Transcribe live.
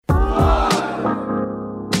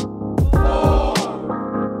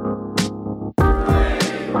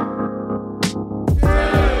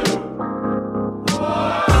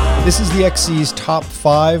This is the XC's top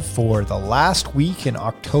 5 for the last week in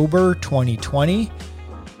October 2020.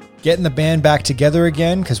 Getting the band back together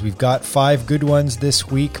again because we've got 5 good ones this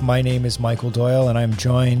week. My name is Michael Doyle and I'm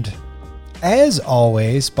joined, as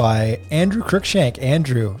always, by Andrew Cruikshank.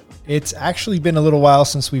 Andrew, it's actually been a little while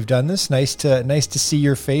since we've done this. Nice to see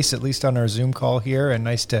your face, at least on our Zoom call here, and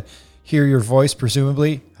nice to hear your voice,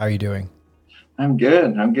 presumably. How are you doing? I'm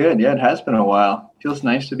good. Yeah, it has been a while. Feels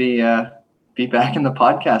nice to be back in the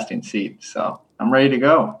podcasting seat. So I'm ready to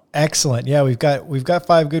go. Excellent. Yeah, we've got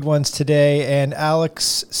 5 good ones today. And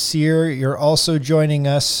Alex Sear, you're also joining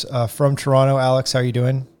us from Toronto. Alex, how are you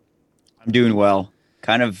doing? I'm doing well.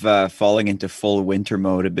 Kind of falling into full winter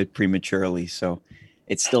mode a bit prematurely. So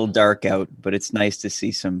it's still dark out, but it's nice to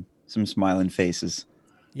see some smiling faces.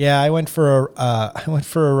 Yeah, I went for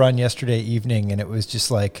a run yesterday evening, and it was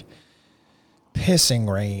just like pissing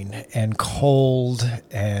rain and cold,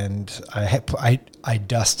 and I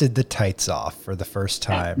dusted the tights off for the first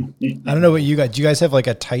time. I don't know what you got. Do you guys have like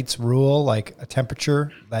a tights rule, like a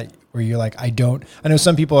temperature that where you're like, I know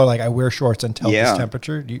some people are like, I wear shorts until this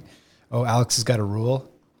temperature. Alex has got a rule.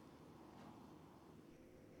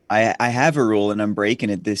 I have a rule and I'm breaking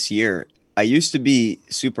it this year. I used to be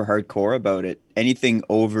super hardcore about it. Anything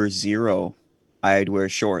over 0, I'd wear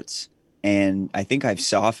shorts. And I think I've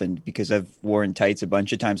softened because I've worn tights a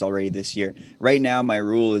bunch of times already this year. Right now, my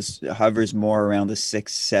rule hovers more around the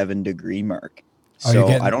 6-7 degree mark. So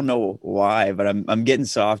I don't know why, but I'm getting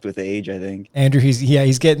soft with age, I think. Andrew,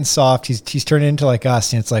 he's getting soft. He's turning into like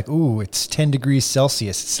us, and it's like, ooh, it's 10 degrees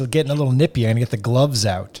Celsius. It's still getting a little nippy. I'm gonna get the gloves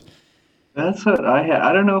out. That's what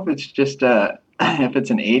I don't know if it's just if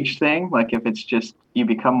it's an age thing, like if it's just you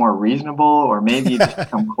become more reasonable, or maybe you just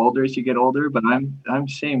become colder as you get older. But I'm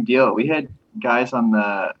same deal. We had guys on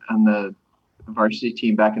the varsity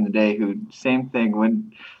team back in the day who same thing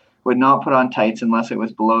would not put on tights unless it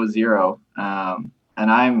was below 0. And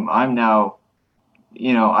I'm now,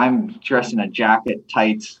 I'm dressed in a jacket,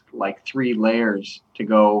 tights, like 3 layers to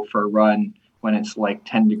go for a run when it's like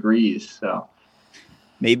 10 degrees. So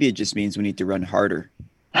maybe it just means we need to run harder.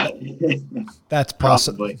 That's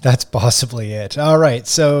possibly it. All right.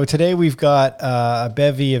 So today we've got a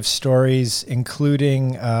bevy of stories,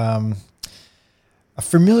 including a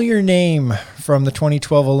familiar name from the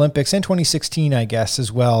 2012 Olympics and 2016, I guess, as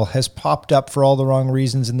well, has popped up for all the wrong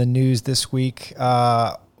reasons in the news this week.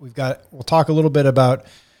 We'll talk a little bit about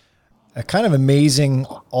a kind of amazing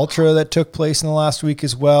ultra that took place in the last week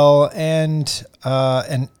as well, and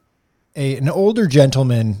an older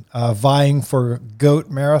gentleman vying for GOAT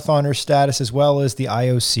marathoner status, as well as the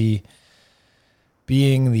IOC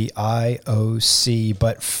being the IOC.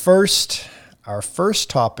 But first, our first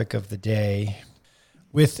topic of the day,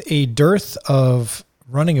 with a dearth of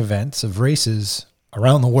running events, of races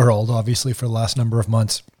around the world, obviously for the last number of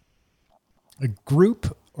months, a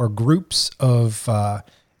group or groups of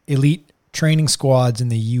elite training squads in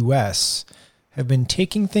the U.S. have been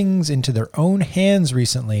taking things into their own hands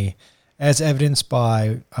recently, as evidenced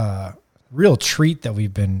by a real treat that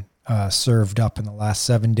we've been served up in the last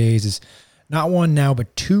 7 days. Is not one now,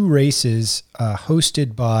 but 2 races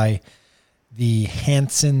hosted by the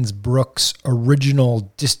Hanson's Brooks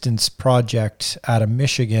Original Distance Project out of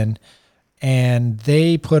Michigan. And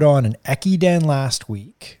they put on an Ekiden last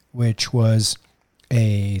week, which was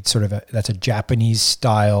that's a Japanese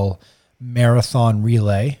style marathon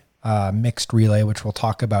relay, mixed relay, which we'll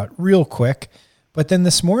talk about real quick. But then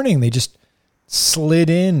this morning they just slid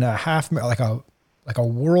in a half, like a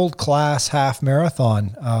world-class half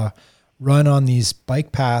marathon run on these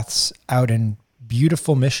bike paths out in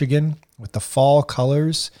beautiful Michigan with the fall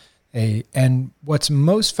colors. And what's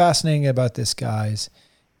most fascinating about this, guys,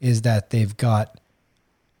 is that they've got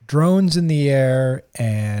drones in the air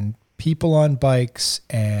and people on bikes,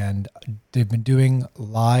 and they've been doing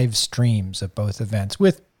live streams of both events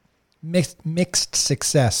with mixed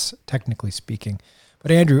success, technically speaking. But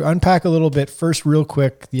Andrew, unpack a little bit first, real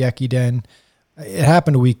quick, the Ekiden. It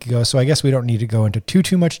happened a week ago, so I guess we don't need to go into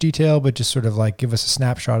too much detail, but just sort of like give us a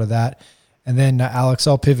snapshot of that. And then Alex,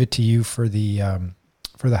 I'll pivot to you for the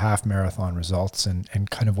half marathon results and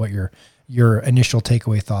kind of what your initial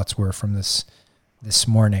takeaway thoughts were from this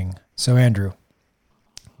morning. So Andrew,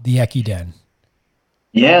 the Ekiden.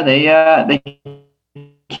 Yeah, they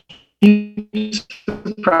keep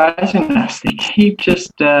surprising us. They keep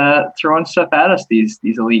just throwing stuff at us, these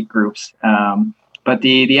elite groups. But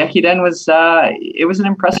the Ekiden was an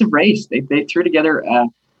impressive race. They threw together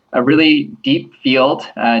a really deep field,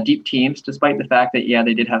 deep teams, despite the fact that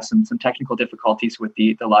they did have some technical difficulties with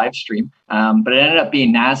the live stream. But it ended up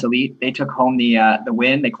being NAS Elite. They took home the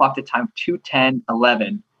win. They clocked a time of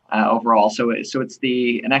 2:10.11. overall. So it's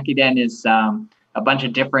an Ekiden is a bunch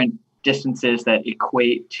of different distances that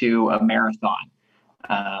equate to a marathon.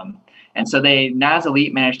 And so NAS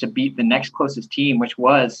Elite managed to beat the next closest team, which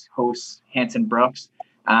was hosts Hanson Brooks,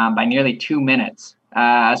 by nearly 2 minutes,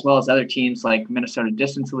 as well as other teams like Minnesota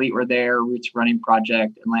Distance Elite were there, Roots Running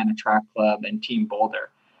Project, Atlanta Track Club, and Team Boulder.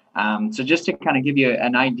 So just to kind of give you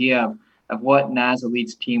an idea of what NAS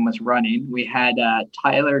Elite's team was running, we had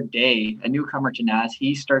Tyler Day, a newcomer to NAS.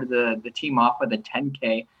 He started the team off with a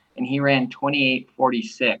 10K, and he ran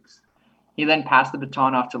 28:46. He then passed the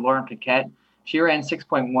baton off to Lauren Paquette. She ran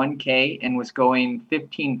 6.1K and was going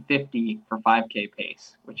 15:50 for 5K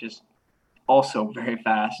pace, which is also very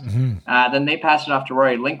fast. Mm-hmm. Then they passed it off to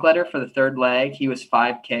Rory Linkletter for the third leg. He was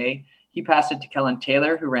 5K. He passed it to Kellen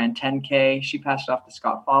Taylor, who ran 10K. She passed it off to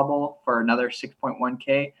Scott Fauble for another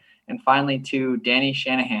 6.1K. And finally to Danny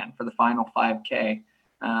Shanahan for the final 5K.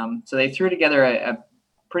 So they threw together a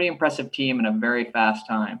pretty impressive team in a very fast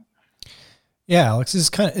time. Yeah, Alex,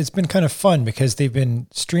 it's been kind of fun because they've been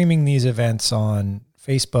streaming these events on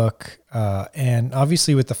Facebook. And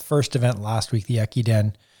obviously with the first event last week, the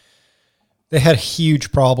Ekiden, they had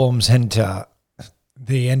huge problems, and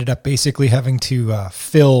they ended up basically having to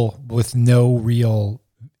fill with no real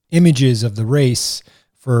images of the race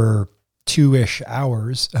for 2-ish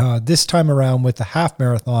hours. This time around with the half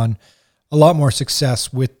marathon, a lot more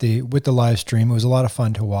success with the live stream. It was a lot of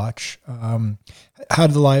fun to watch. How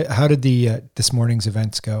did this morning's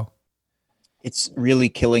events go? It's really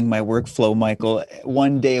killing my workflow, Michael.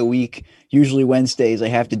 One day a week, usually Wednesdays, I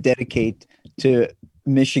have to dedicate to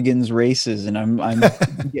Michigan's races, and I'm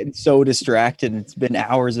getting so distracted. It's been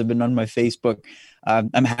hours I've been on my Facebook.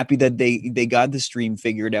 I'm happy that they got the stream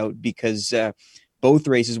figured out, because both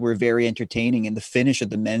races were very entertaining, and the finish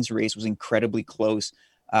of the men's race was incredibly close.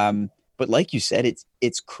 But like you said,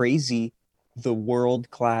 it's crazy the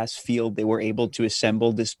world-class field they were able to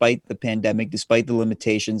assemble despite the pandemic, despite the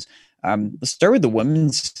limitations. Let's start with the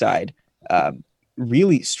women's side.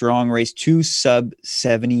 Really strong race, 2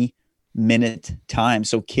 sub-70-minute time.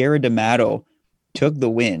 So Cara D'Amato took the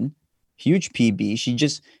win, huge PB. She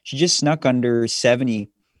just snuck under 70,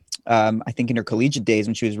 I think in her collegiate days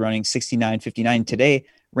when she was running 69:59. Today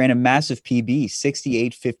ran a massive PB,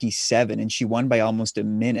 68:57, and she won by almost a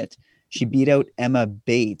minute. She beat out Emma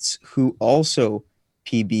Bates, who also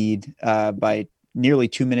PB'd by nearly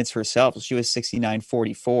 2 minutes herself. She was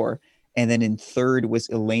 69:44. And then in third was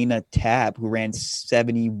Elena Tabb, who ran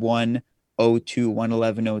 71:02,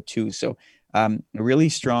 111:02. So a really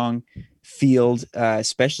strong field,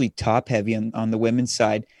 especially top heavy on the women's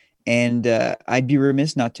side. And I'd be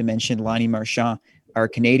remiss not to mention Lonnie Marchand, our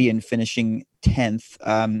Canadian, finishing 10th.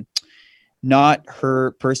 Not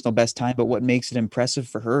her personal best time, but what makes it impressive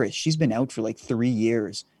for her is she's been out for like 3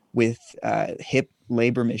 years with hip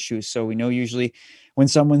labrum issues. So we know usually when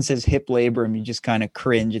someone says hip labrum, you just kind of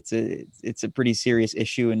cringe. It's a pretty serious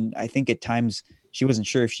issue. And I think at times she wasn't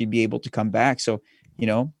sure if she'd be able to come back. So,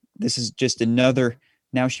 this is just another,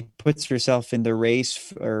 now she puts herself in the race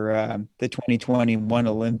for the 2021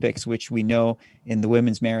 Olympics, which we know in the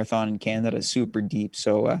women's marathon in Canada is super deep.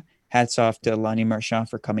 So hats off to Lonnie Marchand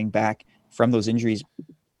for coming back from those injuries.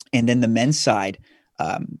 And then the men's side,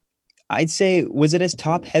 I'd say, was it as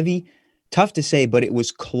top heavy? Tough to say, but it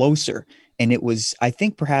was closer. And it was, I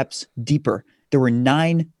think, perhaps deeper. There were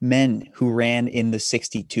 9 men who ran in the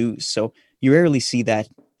 62s. So you rarely see that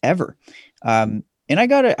ever. And I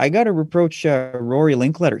gotta reproach Rory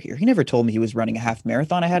Linkletter here. He never told me he was running a half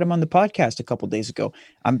marathon. I had him on the podcast a couple days ago.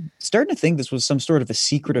 I'm starting to think this was some sort of a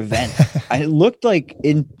secret event. I looked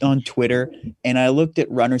on Twitter, and I looked at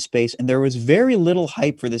Runner Space, and there was very little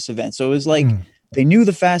hype for this event. So it was like they knew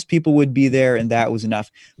the fast people would be there, and that was enough.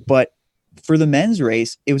 But for the men's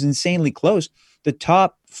race, it was insanely close. The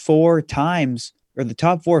top 4 times, or the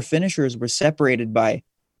top 4 finishers, were separated by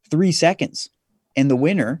 3 seconds, and the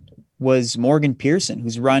winner was Morgan Pearson,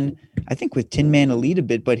 who's run, I think, with Tin Man Elite a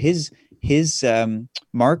bit, but his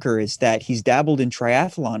marker is that he's dabbled in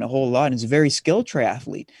triathlon a whole lot and is a very skilled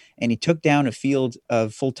triathlete. And he took down a field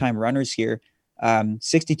of full-time runners here.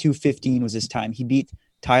 62:15 was his time. He beat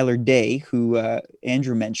Tyler Day, who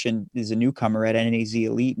Andrew mentioned is a newcomer at NAZ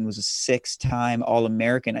Elite and was a 6-time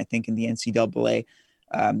All-American, I think, in the NCAA.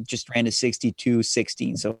 Just ran a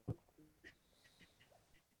 62:16. So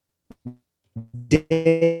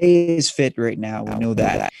Day is fit right now. We know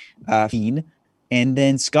that. And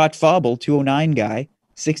then Scott Fauble, 209 guy,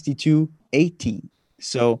 62:18.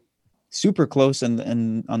 So super close on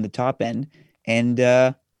the top end. And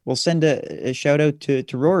we'll send a shout out to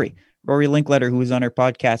Rory Linkletter, who was on our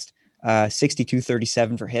podcast,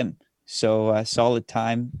 62:37 for him. So solid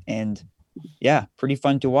time. And Yeah, pretty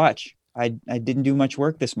fun to watch. I didn't do much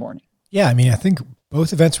work this morning. Yeah, I mean, I think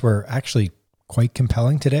both events were actually quite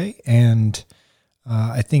compelling today, and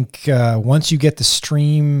I think once you get the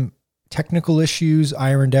stream technical issues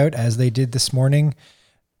ironed out, as they did this morning,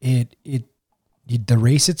 the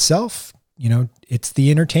race itself, it's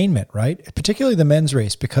the entertainment, right? Particularly the men's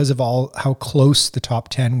race, because of how close the top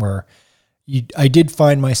 10 were. I did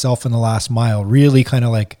find myself in the last mile really kind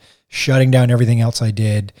of like shutting down everything else I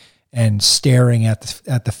did and staring at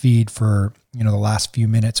the feed for, the last few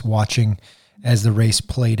minutes, watching as the race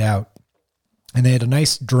played out. And they had a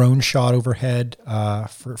nice drone shot overhead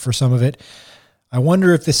for some of it. I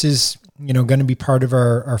wonder if this is, going to be part of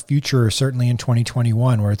our future, certainly in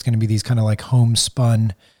 2021, where it's going to be these kind of like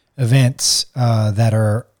homespun events that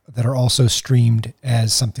are also streamed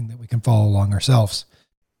as something that we can follow along ourselves.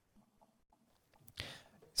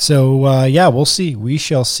 So we'll see. We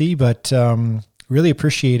shall see. But really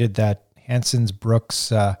appreciated that Hanson's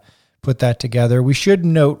Brooks put that together. We should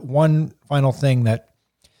note one final thing that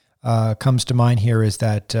comes to mind here is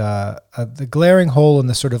that the glaring hole in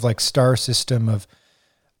the sort of like star system of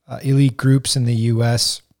elite groups in the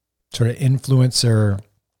U.S., sort of influencer,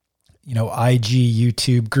 IG,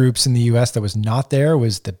 YouTube groups in the U.S. that was not there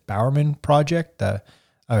was the Bowerman Project, the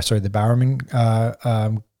Bowerman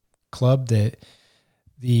Club, the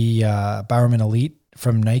Bowerman Elite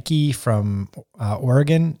from Nike from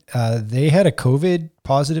Oregon. They had a COVID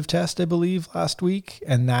positive test, I believe, last week,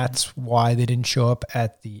 and that's why they didn't show up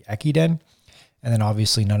at the Ekiden. And then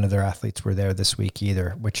obviously none of their athletes were there this week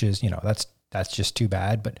either, which is, that's just too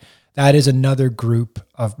bad. But that is another group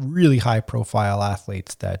of really high profile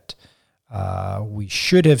athletes that we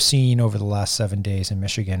should have seen over the last 7 days in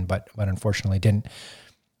Michigan, but unfortunately didn't.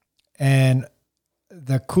 And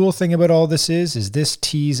the cool thing about all this is this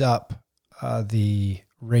tees up the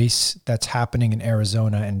race that's happening in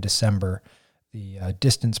Arizona in December,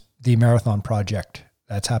 the marathon project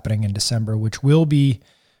that's happening in December, which will be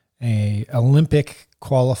a Olympic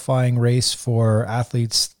qualifying race for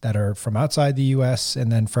athletes that are from outside the U.S.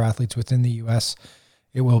 And then for athletes within the U.S.,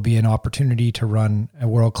 it will be an opportunity to run a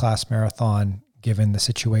world-class marathon given the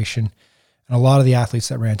situation. And a lot of the athletes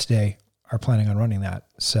that ran today are planning on running that.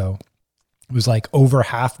 So it was like over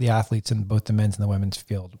half the athletes in both the men's and the women's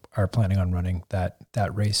field are planning on running that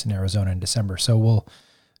race in Arizona in December. So we'll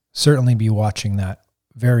certainly be watching that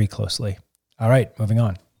very closely. All right, moving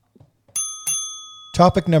on.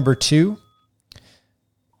 Topic number 2,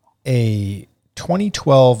 a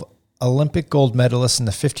 2012 Olympic gold medalist in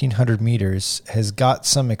the 1500 meters has got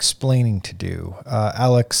some explaining to do.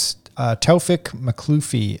 Alex Taoufik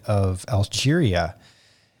Makhloufi of Algeria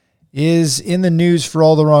is in the news for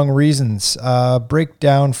all the wrong reasons. Break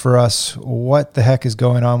down for us what the heck is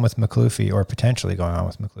going on with Makhloufi, or potentially going on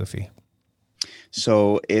with Makhloufi.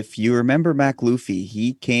 So if you remember Makhloufi,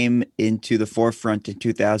 he came into the forefront in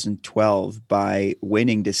 2012 by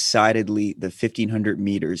winning decidedly the 1500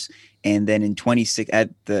 meters. And then in at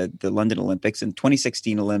the London Olympics and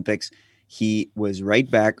 2016 Olympics, he was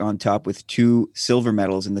right back on top with 2 silver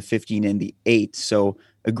medals in the 15 and the 8. So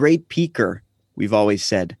a great peaker, we've always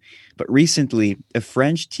said. But recently, a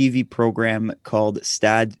French TV program called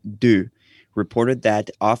Stade 2 reported that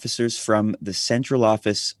officers from the Central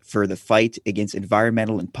Office for the Fight Against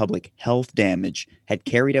Environmental and Public Health Damage had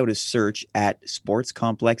carried out a search at Sports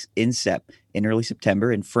Complex INSEP in early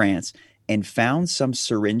September in France and found some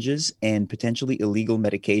syringes and potentially illegal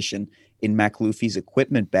medication in Makhloufi's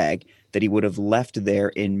equipment bag that he would have left there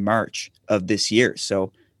in March of this year.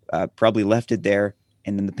 So probably left it there,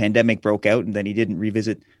 and then the pandemic broke out, and then he didn't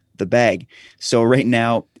revisit the bag. So right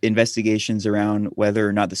now, investigations around whether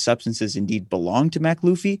or not the substances indeed belong to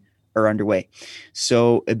Makhloufi are underway.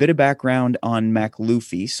 So a bit of background on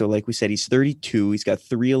Makhloufi. So like we said, he's 32. He's got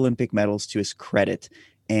 3 Olympic medals to his credit.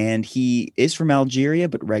 And he is from Algeria,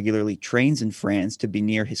 but regularly trains in France to be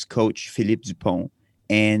near his coach, Philippe Dupont.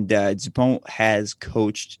 And Dupont has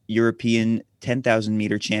coached European 10,000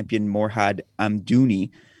 meter champion Morhad Amdouni,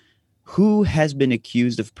 who has been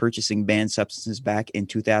accused of purchasing banned substances back in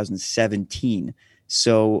 2017.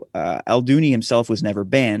 So Amdouni himself was never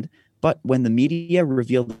banned, but when the media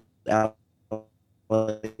revealed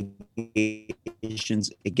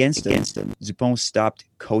allegations against him, Dupont stopped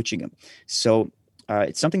coaching him. So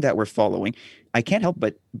it's something that we're following. I can't help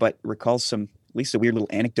but recall some, at least a weird little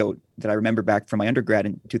anecdote that I remember back from my undergrad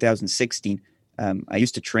in 2016. I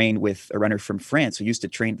used to train with a runner from France who used to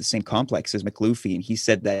train at the same complex as Makhloufi, and he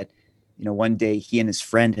said that one day he and his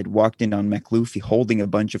friend had walked in on Makhloufi holding a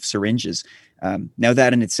bunch of syringes. Now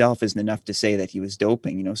that in itself isn't enough to say that he was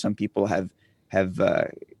doping. Some people have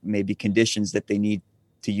maybe conditions that they need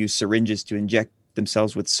to use syringes to inject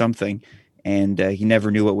themselves with something, and he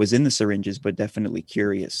never knew what was in the syringes, but definitely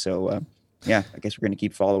curious. So yeah, I guess we're going to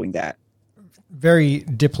keep following that. Very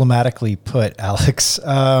diplomatically put, Alex.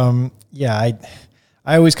 Yeah,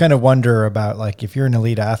 I always kind of wonder about, like, if you're an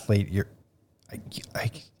elite athlete,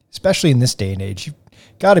 especially in this day and age, you've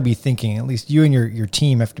got to be thinking, at least you and your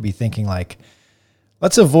team have to be thinking, like,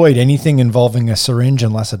 let's avoid anything involving a syringe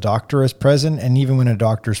unless a doctor is present. And even when a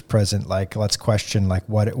doctor's present, like, let's question, like,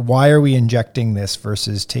 why are we injecting this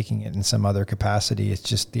versus taking it in some other capacity? It's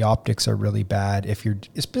just the optics are really bad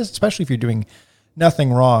especially if you're doing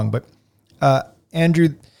nothing wrong. But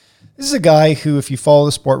Andrew, this is a guy who, if you follow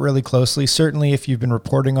the sport really closely, certainly if you've been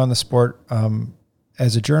reporting on the sport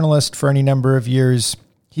as a journalist for any number of years,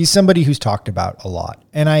 he's somebody who's talked about a lot.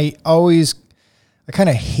 And I kind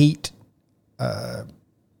of hate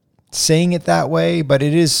saying it that way, but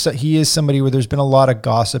he is somebody where there's been a lot of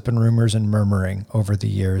gossip and rumors and murmuring over the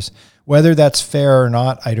years. Whether that's fair or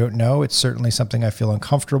not, I don't know. It's certainly something I feel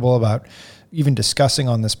uncomfortable about even discussing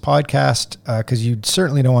on this podcast, because you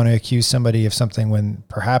certainly don't want to accuse somebody of something when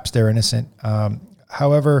perhaps they're innocent.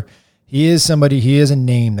 However, he is a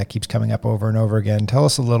name that keeps coming up over and over again. Tell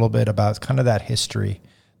us a little bit about kind of that history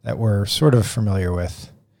that we're sort of familiar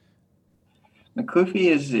with. Makloufi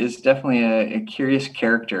is definitely a curious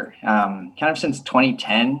character. Kind of since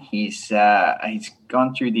 2010, he's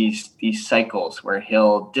gone through these cycles where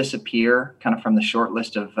he'll disappear kind of from the short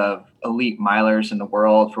list of elite milers in the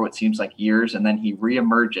world for what seems like years, and then he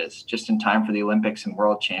reemerges just in time for the Olympics and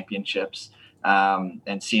World Championships,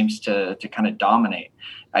 and seems to kind of dominate.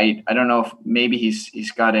 I don't know if maybe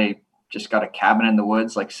he's got a cabin in the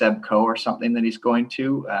woods like Seb Coe or something that he's going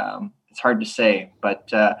to. It's hard to say, but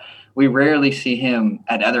we rarely see him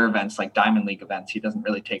at other events like Diamond League events. He doesn't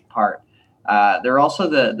really take part. There are also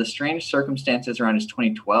the strange circumstances around his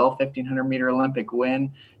 2012 1500 meter Olympic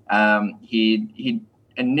win. He'd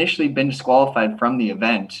initially been disqualified from the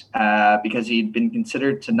event because he'd been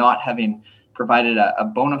considered to not having provided a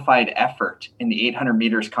bona fide effort in the 800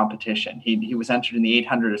 meters competition. He was entered in the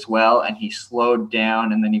 800 as well, and he slowed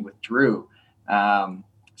down and then he withdrew.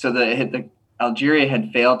 So the Algeria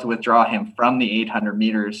had failed to withdraw him from the 800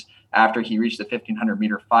 meters after he reached the 1500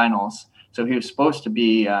 meter finals. So he was supposed to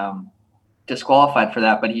be disqualified for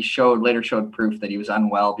that, but he later showed proof that he was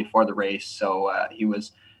unwell before the race. So he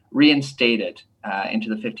was reinstated into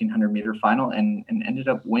the 1500 meter final and ended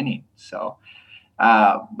up winning. So,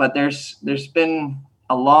 but there's been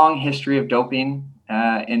a long history of doping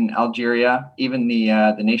in Algeria. Even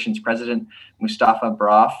the nation's president, Mustafa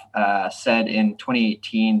Braf, said in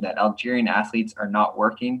 2018 that Algerian athletes are not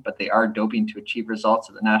working, but they are doping to achieve results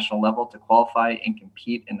at the national level to qualify and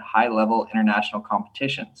compete in high-level international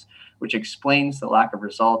competitions, which explains the lack of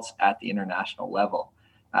results at the international level.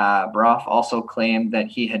 Braf also claimed that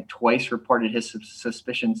he had twice reported his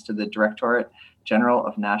suspicions to the Directorate General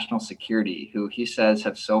of National Security, who he says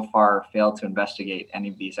have so far failed to investigate any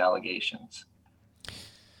of these allegations.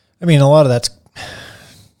 I mean, a lot of that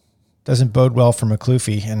doesn't bode well for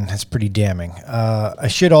Makloufi, and it's pretty damning. I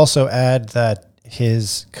should also add that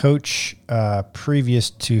his coach previous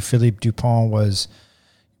to Philippe Dupont was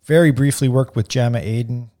very briefly worked with Jama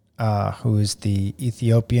Aden, who is the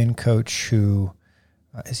Ethiopian coach who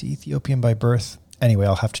is he Ethiopian by birth? Anyway,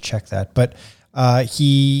 I'll have to check that. But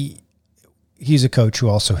he's a coach who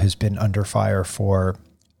also has been under fire for,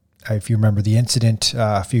 if you remember the incident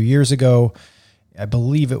a few years ago, I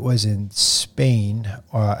believe it was in Spain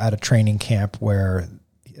at a training camp where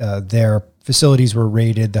their facilities were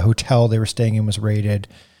raided. The hotel they were staying in was raided,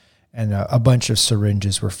 and a bunch of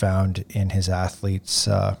syringes were found in his athletes'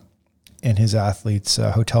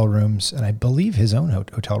 hotel rooms, and I believe his own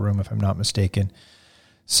hotel room, if I'm not mistaken.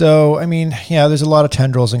 So, I mean, yeah, there's a lot of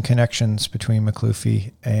tendrils and connections between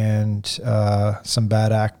Makloufi and some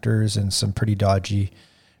bad actors and some pretty dodgy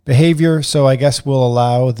behavior. So I guess we'll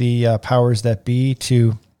allow the powers that be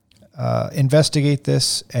to investigate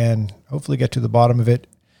this and hopefully get to the bottom of it.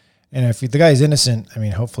 And if the guy's innocent, I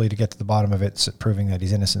mean, hopefully to get to the bottom of it, it's proving that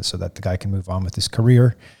he's innocent so that the guy can move on with his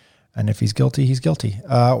career. And if he's guilty, he's guilty.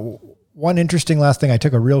 One interesting last thing, I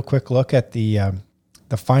took a real quick look at the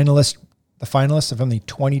finalists from the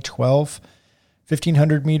 2012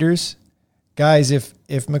 1500 meters. Guys, if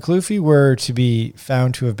Makloufi were to be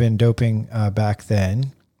found to have been doping back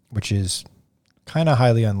then, which is kind of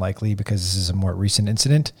highly unlikely because this is a more recent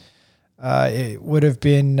incident, it would have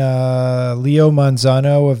been Leo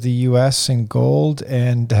Manzano of the U.S. in gold,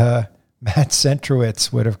 and Matt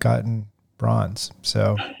Centrowitz would have gotten bronze.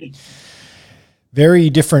 So very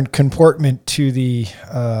different comportment to the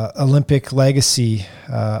Olympic legacy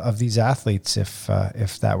of these athletes if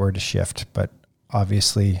that were to shift. But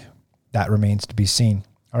obviously that remains to be seen.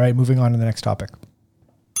 All right, moving on to the next topic.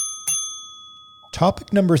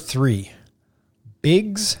 Topic number 3,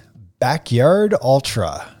 Big's Backyard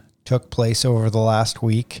Ultra took place over the last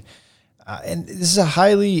week. And this is a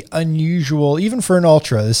highly unusual, even for an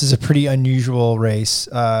ultra, this is a pretty unusual race.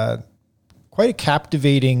 Quite a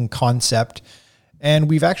captivating concept. And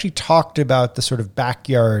we've actually talked about the sort of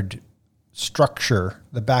backyard structure,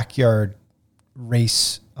 the backyard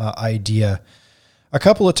race idea a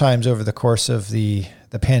couple of times over the course of the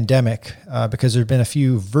pandemic, because there have been a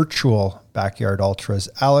few virtual backyard ultras.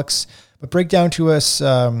 Alex, but break down to us,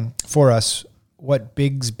 for us, what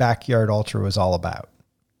Big's Backyard Ultra was all about.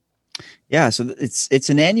 Yeah, so it's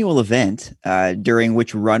an annual event during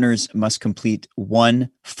which runners must complete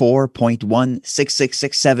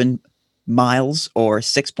 4.16667 miles or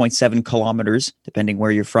 6.7 kilometers, depending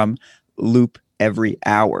where you're from, loop every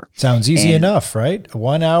hour. Sounds easy enough, right?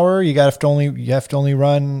 1 hour, you have to only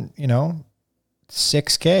run,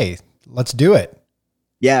 6K. Let's do it.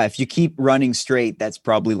 Yeah, if you keep running straight, that's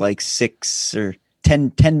probably like 6 or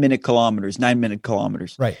 10-minute kilometers, 9-minute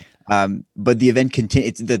kilometers. Right. But the event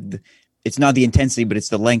continues. It's not the intensity, but it's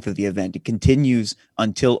the length of the event. It continues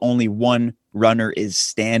until only one runner is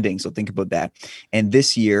standing. So think about that. And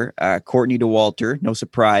this year, Courtney DeWalter, no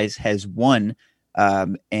surprise, has won.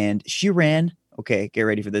 And she ran, okay, get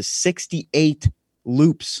ready for this, 68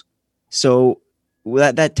 loops. So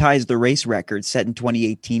that ties the race record set in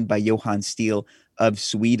 2018 by Johan Steele of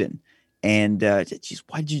Sweden. And geez,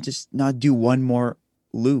 why did you just not do one more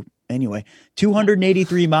loop? Anyway,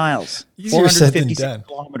 283 miles, 456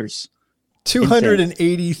 kilometers.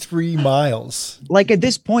 283 miles. Like at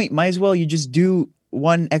this point, might as well you just do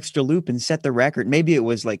one extra loop and set the record. Maybe it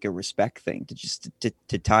was like a respect thing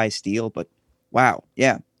to tie Steele, but wow.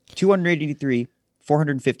 Yeah. 283,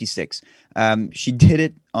 456. She did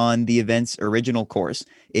it on the event's original course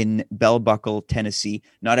in Bell Buckle, Tennessee.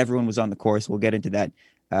 Not everyone was on the course. We'll get into that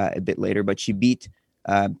a bit later, but she beat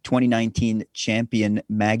 2019 champion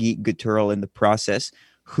Maggie Gutturl in the process,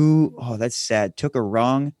 who, oh, that's sad, took a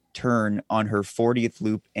wrong turn on her 40th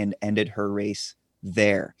loop and ended her race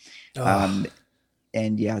there. And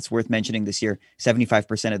yeah, it's worth mentioning this year,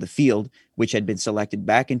 75% of the field, which had been selected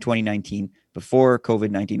back in 2019 before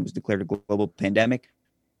COVID-19 was declared a global pandemic,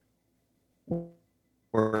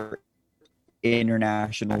 or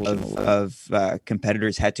international of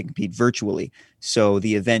competitors had to compete virtually. So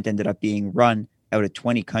the event ended up being run out of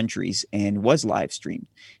 20 countries and was live streamed.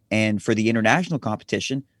 And for the international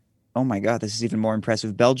competition, oh my God, this is even more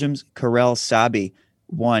impressive. Belgium's Karel Sabi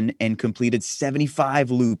won and completed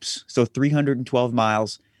 75 loops. So 312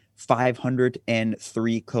 miles,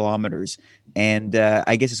 503 kilometers. And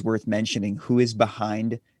I guess it's worth mentioning who is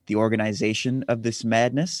behind the organization of this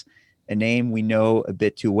madness. A name we know a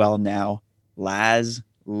bit too well now, Lazarus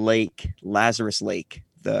Lake,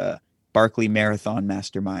 the Barkley Marathon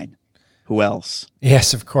mastermind. Who else?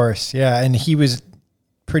 Yes, of course. Yeah. And he was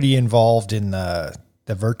pretty involved in the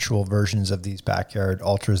virtual versions of these backyard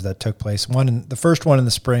ultras that took place. The first one in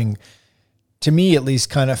the spring, to me at least,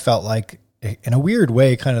 kind of felt like, in a weird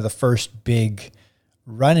way, kind of the first big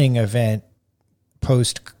running event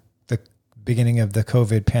post the beginning of the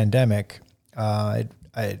COVID pandemic.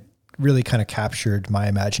 It really kind of captured my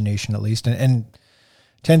imagination, at least, and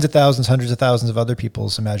tens of thousands, hundreds of thousands of other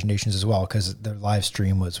people's imaginations as well, because their live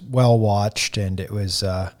stream was well watched and it was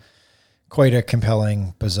quite a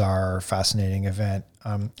compelling, bizarre, fascinating event.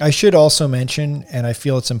 I should also mention, and I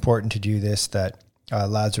feel it's important to do this, that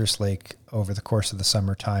Lazarus Lake over the course of the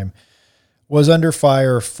summertime was under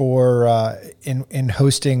fire for in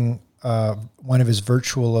hosting one of his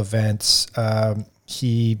virtual events.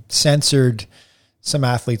 He censored some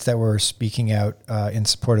athletes that were speaking out in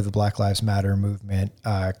support of the Black Lives Matter movement,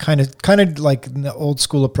 kind of like the old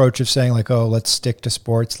school approach of saying like, oh, let's stick to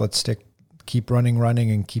sports, keep running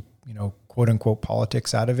and keep, quote unquote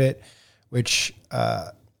politics out of it, which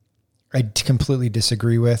I completely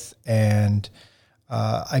disagree with. And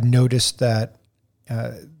I've noticed that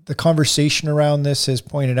the conversation around this has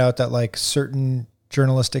pointed out that like certain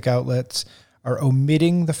journalistic outlets are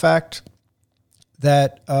omitting the fact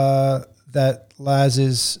that that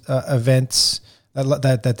Laz's events,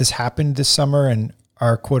 that this happened this summer, and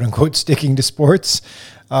are quote unquote sticking to sports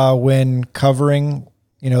when covering,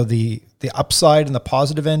 the upside and the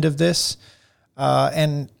positive end of this.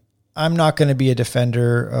 And I'm not going to be a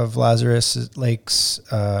defender of Lazarus Lake's,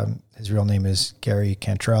 his real name is Gary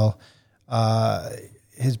Cantrell,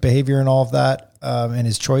 his behavior and all of that, and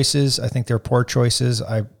his choices. I think they're poor choices.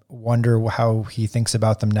 I wonder how he thinks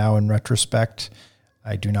about them now in retrospect.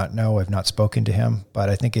 I do not know. I've not spoken to him, but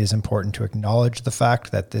I think it is important to acknowledge the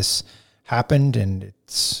fact that this happened, and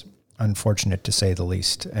it's unfortunate to say the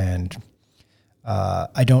least. And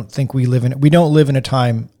I don't think we don't live in a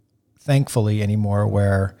time, thankfully, anymore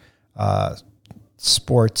where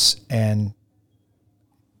sports and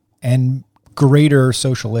greater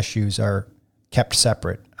social issues are kept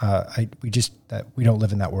separate. We don't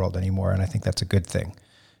live in that world anymore, and I think that's a good thing.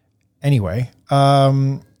 Anyway,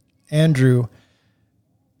 Andrew,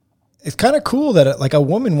 it's kind of cool that like a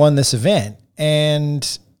woman won this event,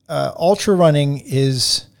 and ultra running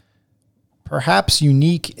is perhaps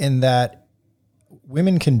unique in that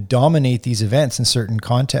women can dominate these events in certain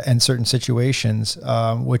content and certain situations,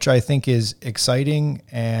 which I think is exciting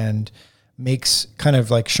and makes kind of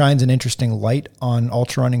like shines an interesting light on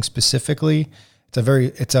ultra running specifically.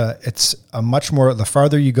 It's a much more, the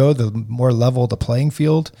farther you go, the more level the playing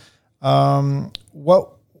field.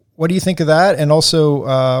 What do you think of that? And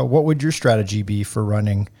also, what would your strategy be for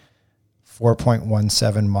running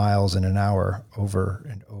 4.17 miles in an hour over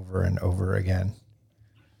and over and over again?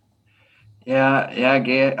 Yeah,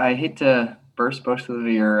 Gay, I hate to burst both of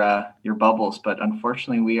your bubbles, but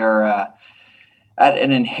unfortunately we are at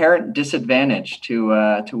an inherent disadvantage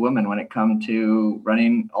to women when it comes to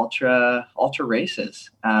running ultra races.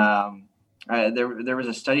 There was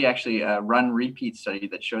a study, actually, a run repeat study,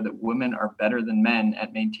 that showed that women are better than men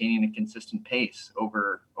at maintaining a consistent pace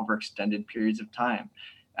over extended periods of time.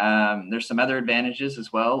 There's some other advantages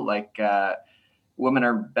as well, like women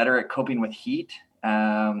are better at coping with heat.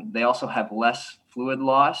 They also have less fluid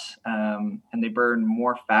loss, and they burn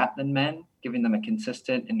more fat than men, giving them a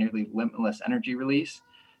consistent and nearly limitless energy release.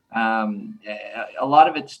 A lot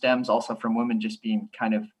of it stems also from women just being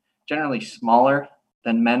kind of generally smaller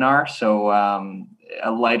than men are. So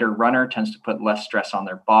a lighter runner tends to put less stress on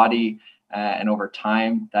their body. And over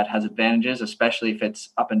time, that has advantages, especially if it's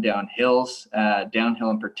up and down hills.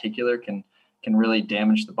 Downhill in particular can really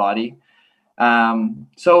damage the body.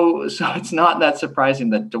 So it's not that surprising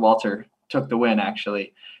that DeWalter took the win,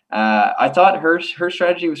 actually. I thought her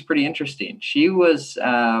strategy was pretty interesting. She was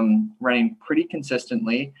running pretty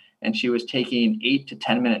consistently, and she was taking 8 to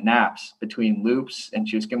 10 minute naps between loops, and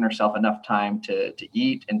she was giving herself enough time to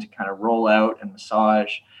eat and to kind of roll out and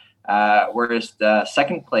massage. Whereas the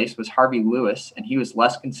second place was Harvey Lewis, and he was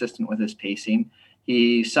less consistent with his pacing.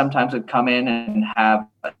 He sometimes would come in and have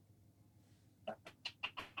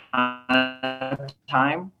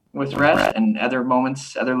time with rest, and other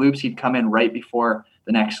loops, he'd come in right before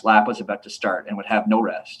the next lap was about to start and would have no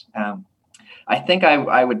rest. I think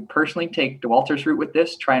I would personally take DeWalter's route with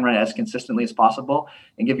this, try and run it as consistently as possible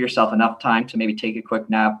and give yourself enough time to maybe take a quick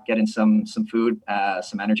nap, get in some food,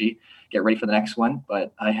 some energy, get ready for the next one.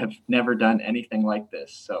 But I have never done anything like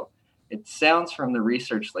this. So it sounds from the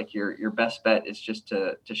research like your best bet is just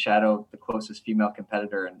to shadow the closest female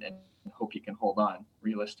competitor and hope you can hold on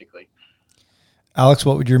realistically. Alex,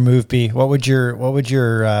 what would your move be? What would your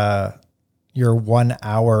 1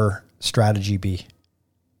 hour strategy be?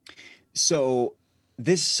 So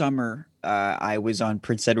this summer, I was on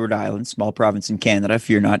Prince Edward Island, small province in Canada, if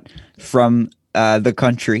you're not from the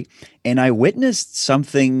country, and I witnessed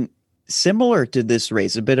something similar to this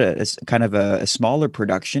race, a bit of kind of a smaller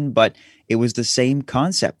production, but it was the same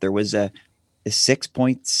concept. There was a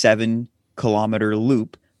 6.7 kilometer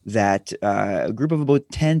loop that a group of about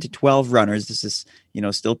 10 to 12 runners, this is,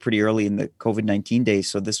 still pretty early in the COVID-19 days,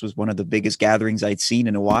 so this was one of the biggest gatherings I'd seen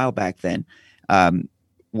in a while back then,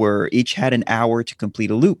 where each had an hour to complete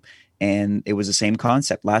a loop. And it was the same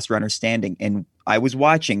concept, last runner standing. And I was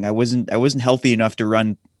watching. I wasn't healthy enough to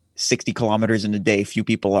run 60 kilometers in a day. Few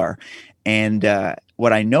people are. And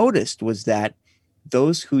what I noticed was that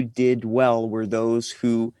those who did well were those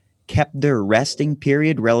who kept their resting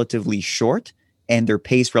period relatively short and their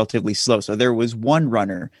pace relatively slow. So there was one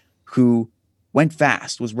runner who went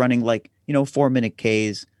fast, was running 4-minute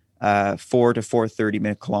Ks, 4 to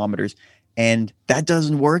 4:30-minute kilometers. And that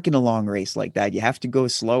doesn't work in a long race like that. You have to go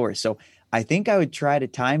slower. So I think I would try to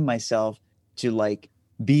time myself to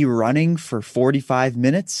be running for 45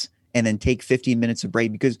 minutes and then take 15 minutes of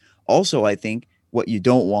break. Because also I think what you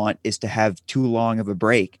don't want is to have too long of a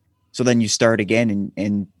break. So then you start again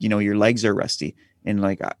and your legs are rusty.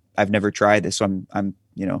 And I've never tried this. So I'm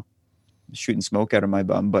shooting smoke out of my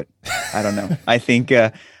bum, but I don't know. I think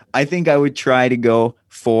I would try to go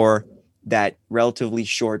for that relatively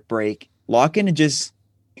short break. Lock in just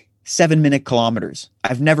 7-minute kilometers.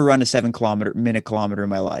 I've never run a 7-minute kilometer in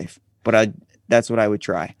my life, but that's what I would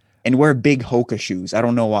try. And wear big Hoka shoes. I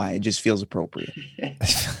don't know why. It just feels appropriate.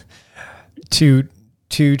 Two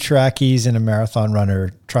trackies and a marathon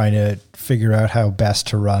runner trying to figure out how best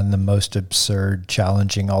to run the most absurd,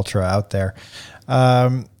 challenging ultra out there.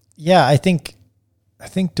 I think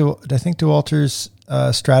DeWalter's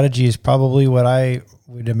strategy is probably what I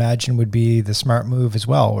would imagine would be the smart move as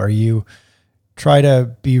well, where you try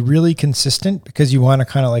to be really consistent because you want to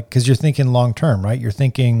kind of like, because you're thinking long term, right? You're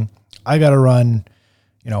thinking, I got to run,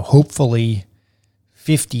 hopefully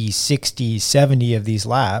 50, 60, 70 of these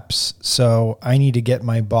laps. So I need to get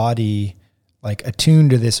my body like attuned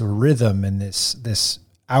to this rhythm and this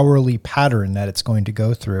hourly pattern that it's going to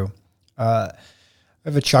go through. I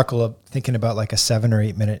have a chuckle of thinking about like a 7 or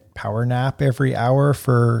 8 minute power nap every hour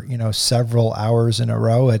for, several hours in a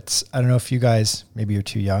row. I don't know if you guys, maybe you're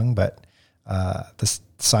too young, but the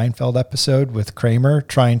Seinfeld episode with Kramer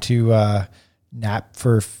trying to nap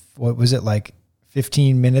for, what was it, like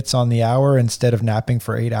 15 minutes on the hour instead of napping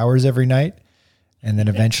for 8 hours every night. And then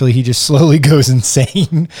eventually he just slowly goes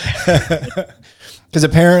insane. Because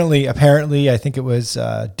apparently, I think it was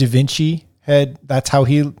Da Vinci that's how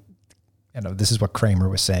he, this is what Kramer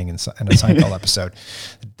was saying in a Seinfeld episode.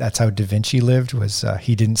 That's how Da Vinci lived, was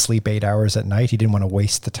he didn't sleep 8 hours at night. He didn't want to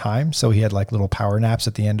waste the time. So he had like little power naps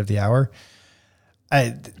at the end of the hour.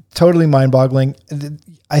 Totally mind boggling.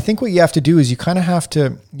 I think what you have to do is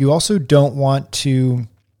you also don't want to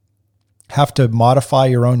have to modify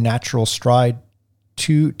your own natural stride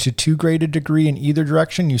to too great a degree in either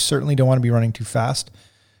direction. You certainly don't want to be running too fast.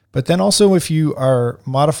 But then also if you are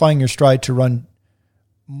modifying your stride to run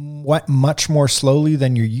much more slowly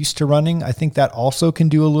than you're used to running, I think that also can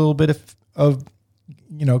do a little bit of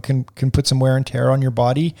can put some wear and tear on your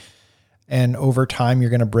body. And over time, you're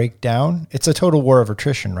going to break down. It's a total war of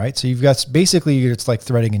attrition, right? So you've got, basically, it's like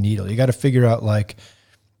threading a needle. You got to figure out like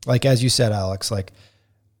as you said, Alex, like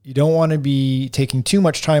you don't want to be taking too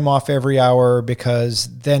much time off every hour, because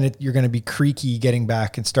then you're going to be creaky getting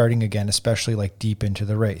back and starting again, especially like deep into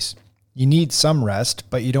the race. You need some rest,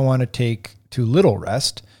 but you don't want to take too little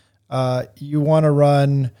rest. You want to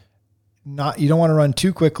run you don't want to run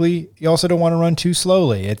too quickly. You also don't want to run too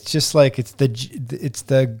slowly. It's just like, it's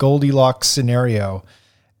the Goldilocks scenario,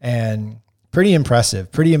 and pretty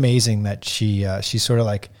impressive, pretty amazing that she sort of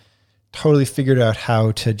like totally figured out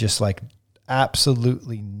how to just like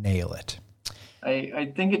absolutely nail it.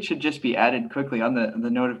 I think it should just be added quickly on the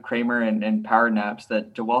note of Kramer and power naps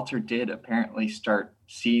that DeWalter did apparently start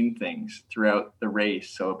seeing things throughout the race.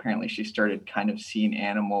 So apparently she started kind of seeing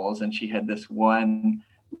animals, and she had this one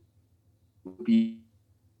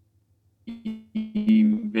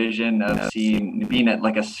vision of being at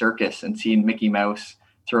like a circus and seeing Mickey Mouse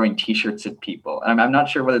throwing t-shirts at people. And I'm not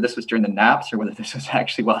sure whether this was during the naps or whether this was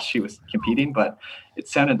actually while she was competing, but it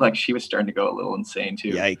sounded like she was starting to go a little insane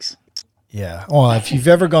too. Yikes. Yeah. Well, if you've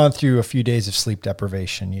ever gone through a few days of sleep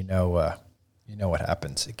deprivation, you know what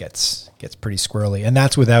happens. It gets pretty squirrely, and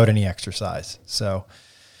that's without any exercise. So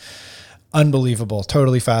unbelievable.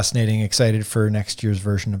 Totally fascinating. Excited for next year's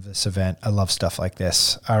version of this event. I love stuff like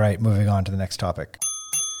this. All right, moving on to the next topic.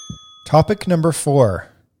 Topic number 4.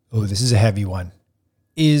 Oh, this is a heavy one.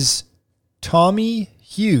 Is Tommy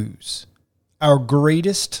Hughes our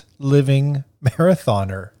greatest living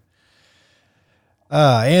marathoner?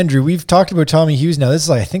 Andrew, we've talked about Tommy Hughes now. This is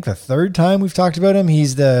like, I think, the third time we've talked about him.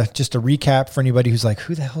 He's just a recap for anybody who's like,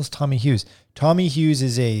 who the hell is Tommy Hughes? Tommy Hughes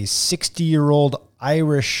is a 60-year-old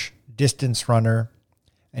Irish distance runner,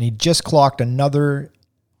 and he just clocked another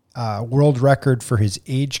world record for his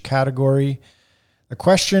age category. The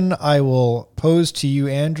question I will pose to you,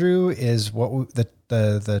 Andrew, is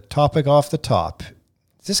the topic off the top.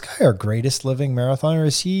 Is this guy our greatest living marathoner?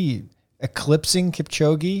 Is he eclipsing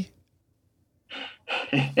Kipchoge?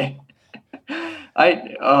 I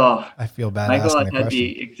feel bad. Michael, I had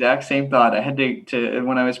the exact same thought. I had to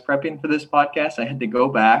when I was prepping for this podcast, I had to go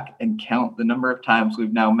back and count the number of times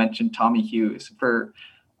we've now mentioned Tommy Hughes. For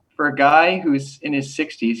a guy who's in his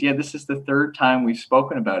 60s, this is the third time we've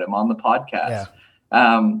spoken about him on the podcast.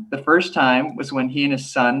 Yeah. The first time was when he and his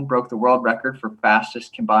son broke the world record for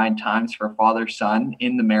fastest combined times for father-son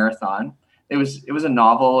in the marathon. It was a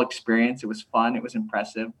novel experience. It was fun. It was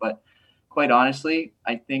impressive, but quite honestly,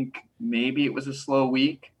 I think maybe it was a slow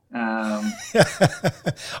week. Well,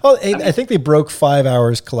 I think they broke 5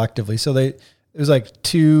 hours collectively. So it was like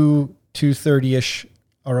 2:30-ish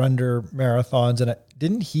or under marathons. And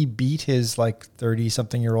didn't he beat his like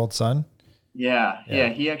 30-something-year-old son? Yeah.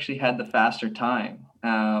 He actually had the faster time.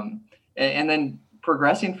 And then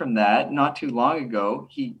progressing from that, not too long ago,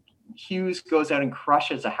 Hughes goes out and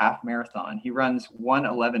crushes a half marathon. He runs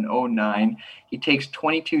 1:11:09. He takes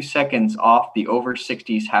 22 seconds off the over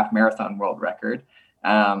 60s half marathon world record.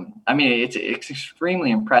 It's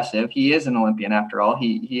extremely impressive. He is an Olympian after all.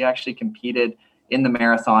 He actually competed in the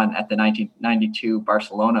marathon at the 1992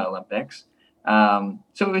 Barcelona Olympics. So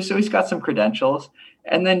he's got some credentials.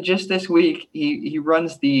 And then just this week, he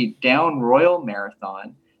runs the Down Royal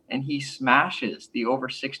Marathon, and he smashes the over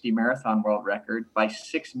 60 marathon world record by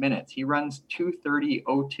 6 minutes. He runs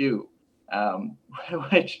 2:30:02,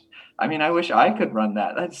 which, I mean, I wish I could run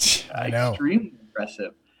that. That's extremely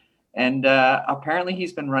impressive. And apparently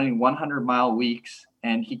he's been running 100-mile weeks,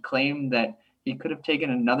 and he claimed that he could have taken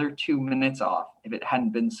another 2 minutes off if it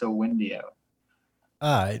hadn't been so windy out.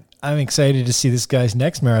 I'm excited to see this guy's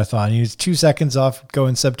next marathon. He was 2 seconds off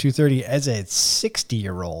going sub 2:30 as a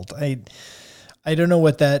 60-year-old. I don't know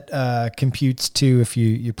what that computes to if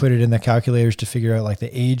you put it in the calculators to figure out like the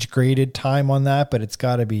age graded time on that, but it's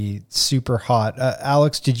got to be super hot.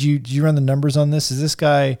 Alex, did you run the numbers on this? Is this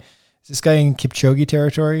guy in Kipchoge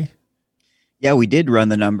territory? Yeah, we did run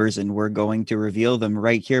the numbers, and we're going to reveal them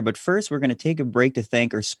right here. But first, we're going to take a break to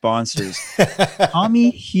thank our sponsors.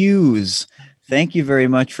 Tommy Hughes, thank you very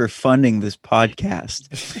much for funding this podcast.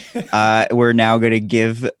 We're now going to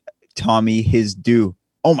give Tommy his due.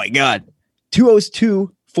 Oh, my God.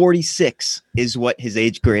 2:02:46 is what his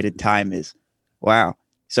age-graded time is. Wow.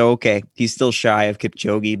 So, okay, he's still shy of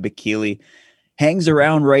Kipchoge, Bekele. Hangs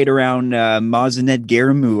around right around Mazenet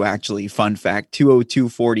Garamu, actually. Fun fact,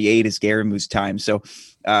 2:02:48 is Garamu's time. So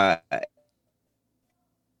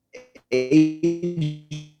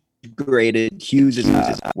age-graded Hughes is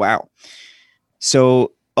wow.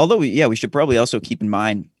 So although, we should probably also keep in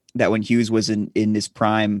mind that when Hughes was in his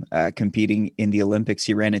prime competing in the Olympics,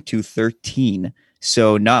 he ran at 2:13.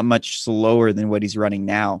 So not much slower than what he's running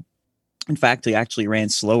now. In fact, he actually ran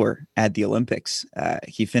slower at the Olympics.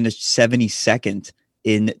 He finished 72nd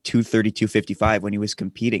in 2:32:55 when he was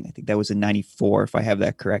competing. I think that was in 94, if I have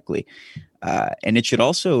that correctly. And it should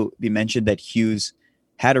also be mentioned that Hughes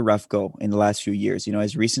had a rough go in the last few years. You know,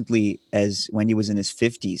 as recently as when he was in his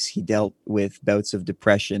 50s, he dealt with bouts of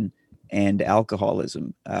depression and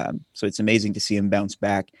alcoholism. So it's amazing to see him bounce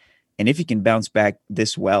back. And if he can bounce back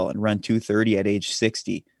this well and run 2:30 at age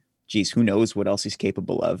 60, geez, who knows what else he's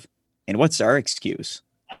capable of. And what's our excuse?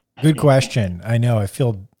 Good question. I know. I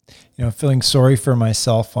feel, feeling sorry for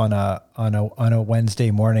myself on a Wednesday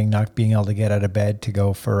morning, not being able to get out of bed to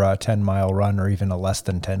go for a 10-mile run or even a less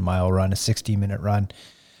than 10-mile run, a 60-minute run.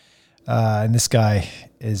 And this guy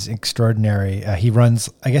is extraordinary.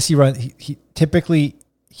 He typically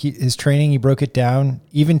his training, he broke it down.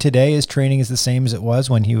 Even today, his training is the same as it was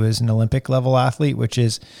when he was an Olympic level athlete, which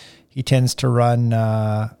is he tends to run,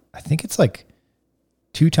 I think it's like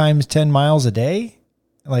 2 times 10 miles a day,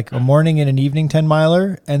 like a morning and an evening 10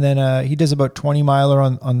 miler. And then he does about 20 miler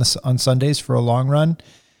on Sundays for a long run,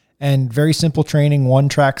 and very simple training, 1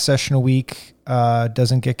 track session a week.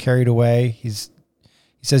 Doesn't get carried away. He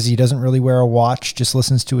says he doesn't really wear a watch, just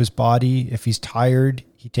listens to his body. If he's tired,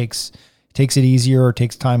 he takes it easier or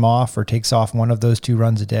takes time off or takes off one of those 2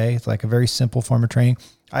 runs a day. It's like a very simple form of training.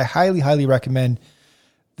 I highly, highly recommend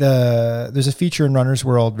there's a feature in Runner's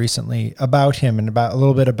World recently about him and about a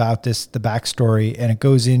little bit about the backstory. And it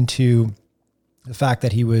goes into the fact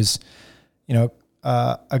that he was,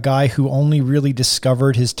 a guy who only really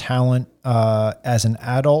discovered his talent as an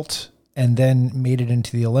adult and then made it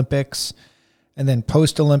into the Olympics. And then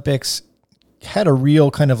post-Olympics had a real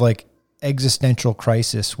kind of like existential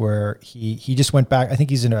crisis where he just went back. I think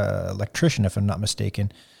he's an electrician, if I'm not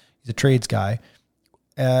mistaken. He's a trades guy.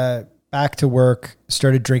 Back to work,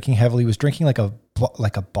 started drinking heavily, was drinking like a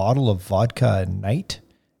bottle of vodka a night,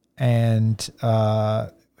 and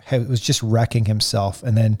was just wrecking himself.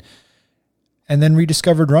 And then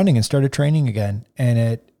rediscovered running and started training again.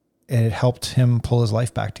 And it helped him pull his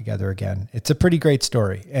life back together again. It's a pretty great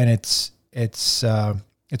story, and it's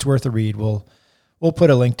worth a read. We'll put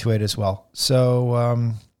a link to it as well.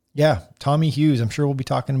 So, Tommy Hughes, I'm sure we'll be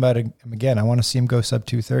talking about him again. I want to see him go sub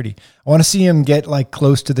 2:30. I want to see him get like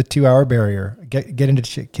close to the 2-hour barrier, get into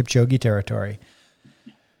Kipchoge territory.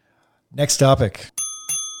 Next topic.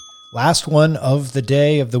 Last one of the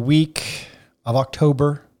day of the week of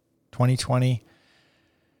October 2020.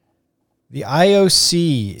 The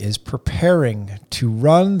IOC is preparing to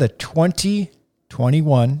run the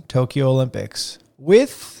 2021 Tokyo Olympics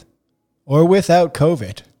with or without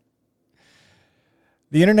COVID.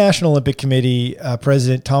 The International Olympic Committee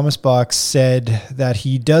President Thomas Bach said that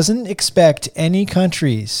he doesn't expect any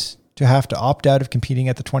countries to have to opt out of competing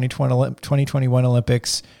at the 2021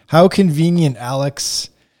 Olympics. How convenient, Alex.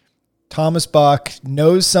 Thomas Bach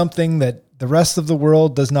knows something that the rest of the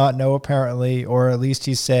world does not know, apparently, or at least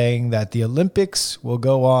he's saying that the Olympics will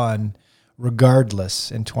go on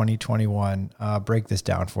regardless in 2021. Break this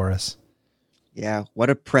down for us. Yeah, what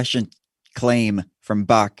a prescient claim from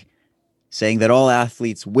Bach, saying that all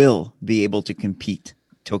athletes will be able to compete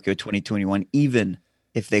Tokyo 2021, even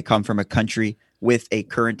if they come from a country with a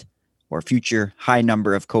current or future high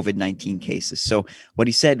number of COVID-19 cases. So what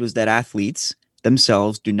he said was that athletes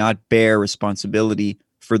themselves do not bear responsibility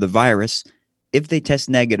for the virus. If they test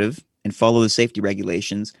negative and follow the safety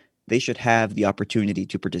regulations, they should have the opportunity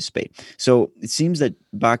to participate. So it seems that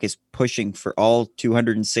Bach is pushing for all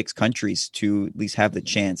 206 countries to at least have the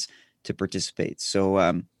chance to participate.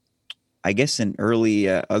 So I guess in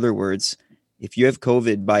other words, if you have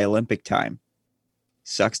COVID by Olympic time,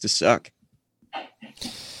 sucks to suck.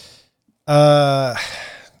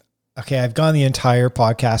 Okay, I've gone the entire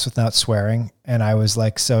podcast without swearing, and I was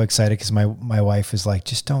like so excited because my wife is like,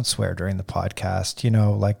 just don't swear during the podcast,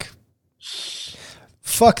 like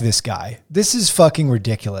fuck this guy. This is fucking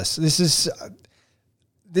ridiculous. This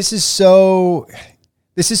is so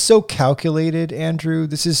calculated, Andrew.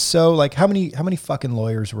 This is so like how many fucking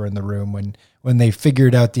lawyers were in the room when they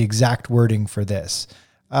figured out the exact wording for this?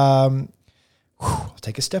 I'll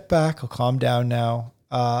take a step back. I'll calm down now.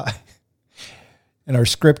 In our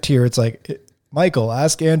script here, it's like, Michael,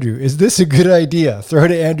 ask Andrew, is this a good idea? Throw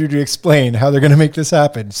to Andrew to explain how they're going to make this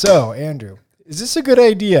happen. So, Andrew, is this a good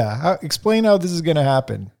idea? Explain how this is going to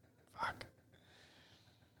happen. Fuck.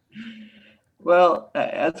 Well,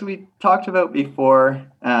 as we talked about before,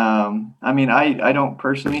 I don't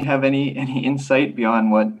personally have any insight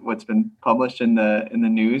beyond what's been published in the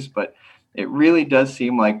news, but it really does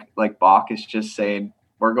seem like Bach is just saying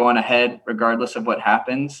we're going ahead regardless of what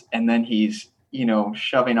happens, and then he's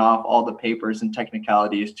shoving off all the papers and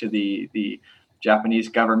technicalities to the Japanese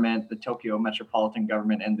government, the Tokyo Metropolitan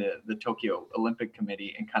Government, and the Tokyo Olympic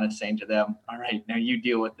Committee, and kind of saying to them, all right, now you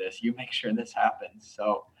deal with this. You make sure this happens.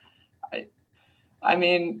 So, I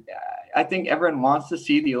think everyone wants to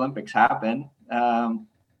see the Olympics happen.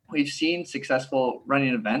 We've seen successful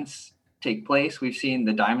running events take place. We've seen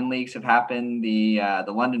the Diamond Leagues have happened. The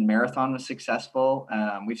London Marathon was successful.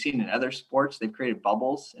 We've seen in other sports, they've created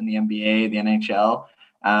bubbles in the NBA, the NHL,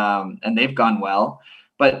 and they've gone well.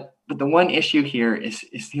 But the one issue here is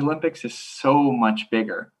the Olympics is so much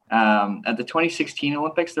bigger. At the 2016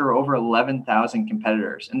 Olympics, there were over 11,000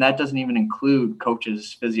 competitors, and that doesn't even include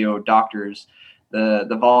coaches, physio, doctors,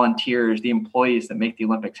 the volunteers, the employees that make the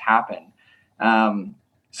Olympics happen.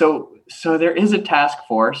 So there is a task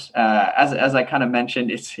force. As I kind of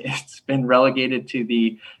mentioned, it's been relegated to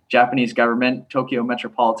the Japanese government, Tokyo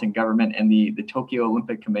Metropolitan Government, and the Tokyo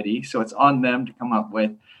Olympic Committee. So it's on them to come up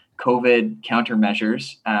with COVID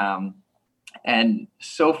countermeasures. And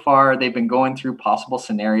so far, they've been going through possible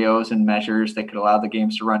scenarios and measures that could allow the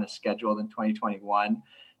games to run as scheduled in 2021.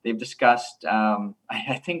 They've discussed,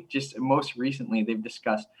 I think just most recently, they've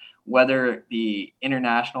discussed whether the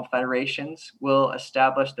international federations will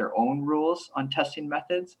establish their own rules on testing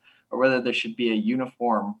methods, or whether there should be a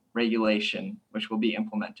uniform regulation which will be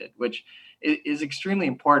implemented, which is extremely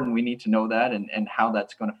important. We need to know that and how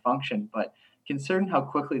that's going to function. But considering how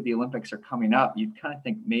quickly the Olympics are coming up, you'd kind of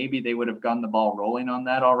think maybe they would have gotten the ball rolling on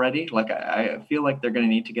that already. Like I feel like they're going to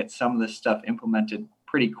need to get some of this stuff implemented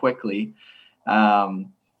pretty quickly.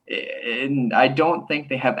 And I don't think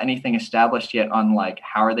they have anything established yet on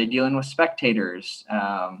how are they dealing with spectators?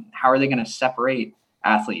 How are they going to separate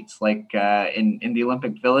athletes? In the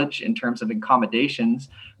Olympic Village, in terms of accommodations,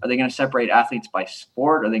 are they going to separate athletes by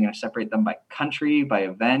sport? Are they going to separate them by country, by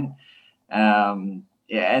event?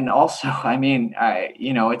 And also,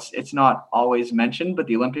 it's not always mentioned, but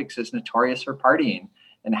the Olympics is notorious for partying.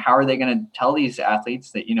 And how are they going to tell these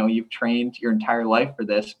athletes that, you've trained your entire life for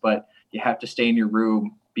this, but you have to stay in your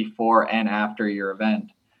room before and after your event?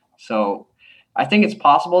 So I think it's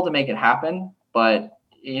possible to make it happen, but,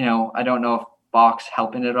 I don't know if Bach's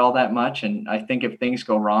helping it all that much. And I think if things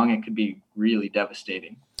go wrong, it could be really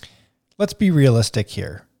devastating. Let's be realistic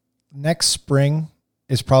here. Next spring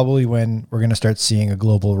is probably when we're going to start seeing a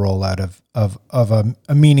global rollout of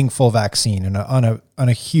a meaningful vaccine and on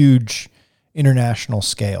a huge international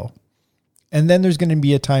scale. And then there's going to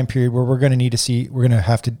be a time period where there's going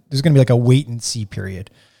to be like a wait and see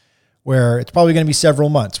period where it's probably going to be several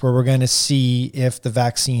months where we're going to see if the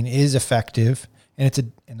vaccine is effective.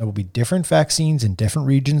 And there will be different vaccines in different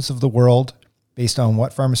regions of the world based on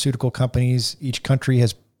what pharmaceutical companies each country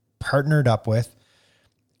has partnered up with.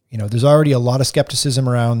 There's already a lot of skepticism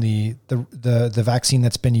around the vaccine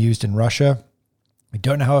that's been used in Russia. We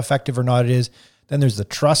don't know how effective or not it is. Then there's the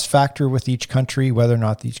trust factor with each country, whether or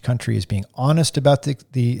not each country is being honest about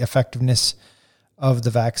the effectiveness of the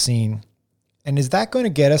vaccine. And is that going to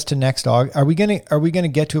get us to next August? Are we going to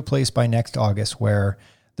get to a place by next August where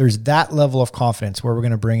there's that level of confidence where we're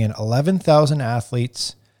going to bring in 11,000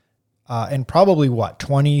 athletes and probably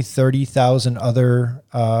 20, 30,000 other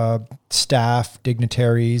staff,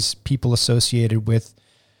 dignitaries, people associated with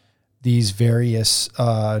these various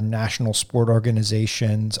national sport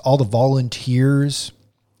organizations, all the volunteers,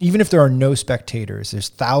 even if there are no spectators, there's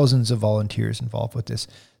thousands of volunteers involved with this.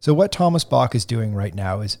 So what Thomas Bach is doing right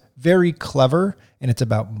now is very clever, and it's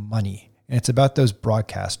about money. And it's about those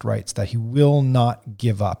broadcast rights that he will not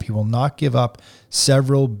give up. He will not give up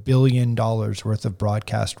several $1 billion worth of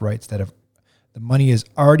broadcast rights that have, the money is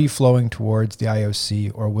already flowing towards the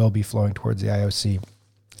IOC or will be flowing towards the IOC.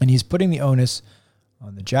 And he's putting the onus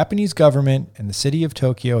on the Japanese government and the city of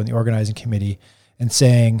Tokyo and the organizing committee and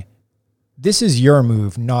saying, this is your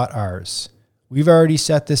move, not ours. We've already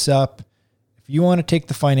set this up. If you want to take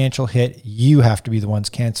the financial hit, you have to be the ones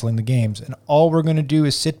canceling the games. And all we're going to do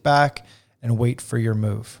is sit back and wait for your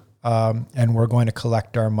move. And we're going to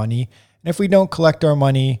collect our money. And if we don't collect our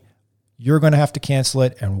money, you're going to have to cancel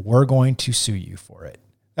it and we're going to sue you for it.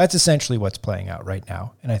 That's essentially what's playing out right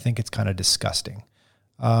now. And I think it's kind of disgusting.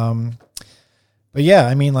 But yeah,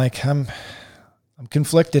 I mean, like I'm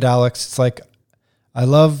conflicted, Alex. It's like, I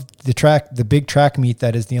love the big track meet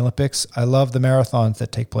that is the Olympics. I love the marathons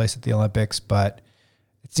that take place at the Olympics, but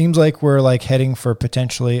it seems like we're like heading for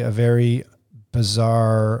potentially a very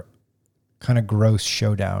bizarre, kind of gross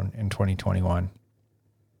showdown in 2021.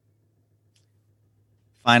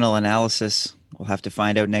 Final analysis. We'll have to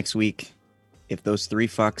find out next week if those 3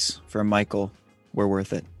 fucks for Michael were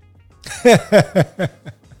worth it.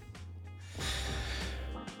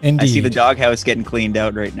 Indeed. I see the doghouse getting cleaned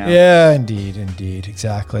out right now. Yeah, indeed.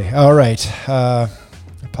 Exactly. All right.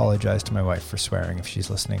 Apologize to my wife for swearing if she's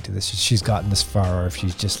listening to this. She's gotten this far, or if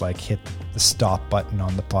she's just like hit the stop button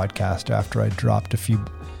on the podcast after I dropped a few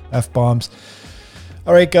F-bombs.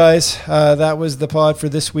 All right, guys. That was the pod for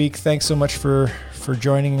this week. Thanks so much for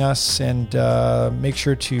joining us, and make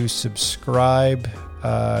sure to subscribe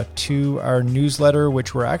to our newsletter,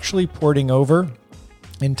 which we're actually porting over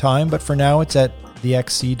in time, but for now it's at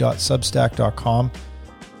thexc.substack.com.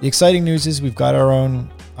 The exciting news is we've got our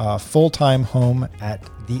own full-time home at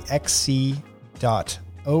thexc.org.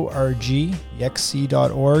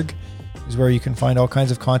 thexc.org is where you can find all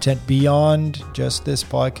kinds of content beyond just this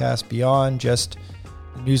podcast, beyond just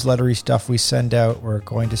the newslettery stuff we send out. We're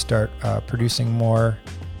going to start producing more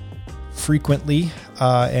frequently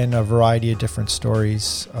and a variety of different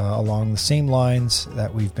stories along the same lines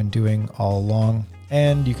that we've been doing all along.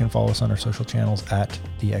 And you can follow us on our social channels at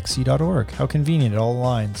thexc.org. How convenient, it all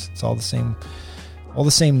aligns. It's all the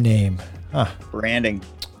same name. Huh. Branding.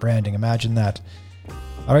 Imagine that.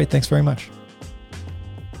 All right, thanks very much.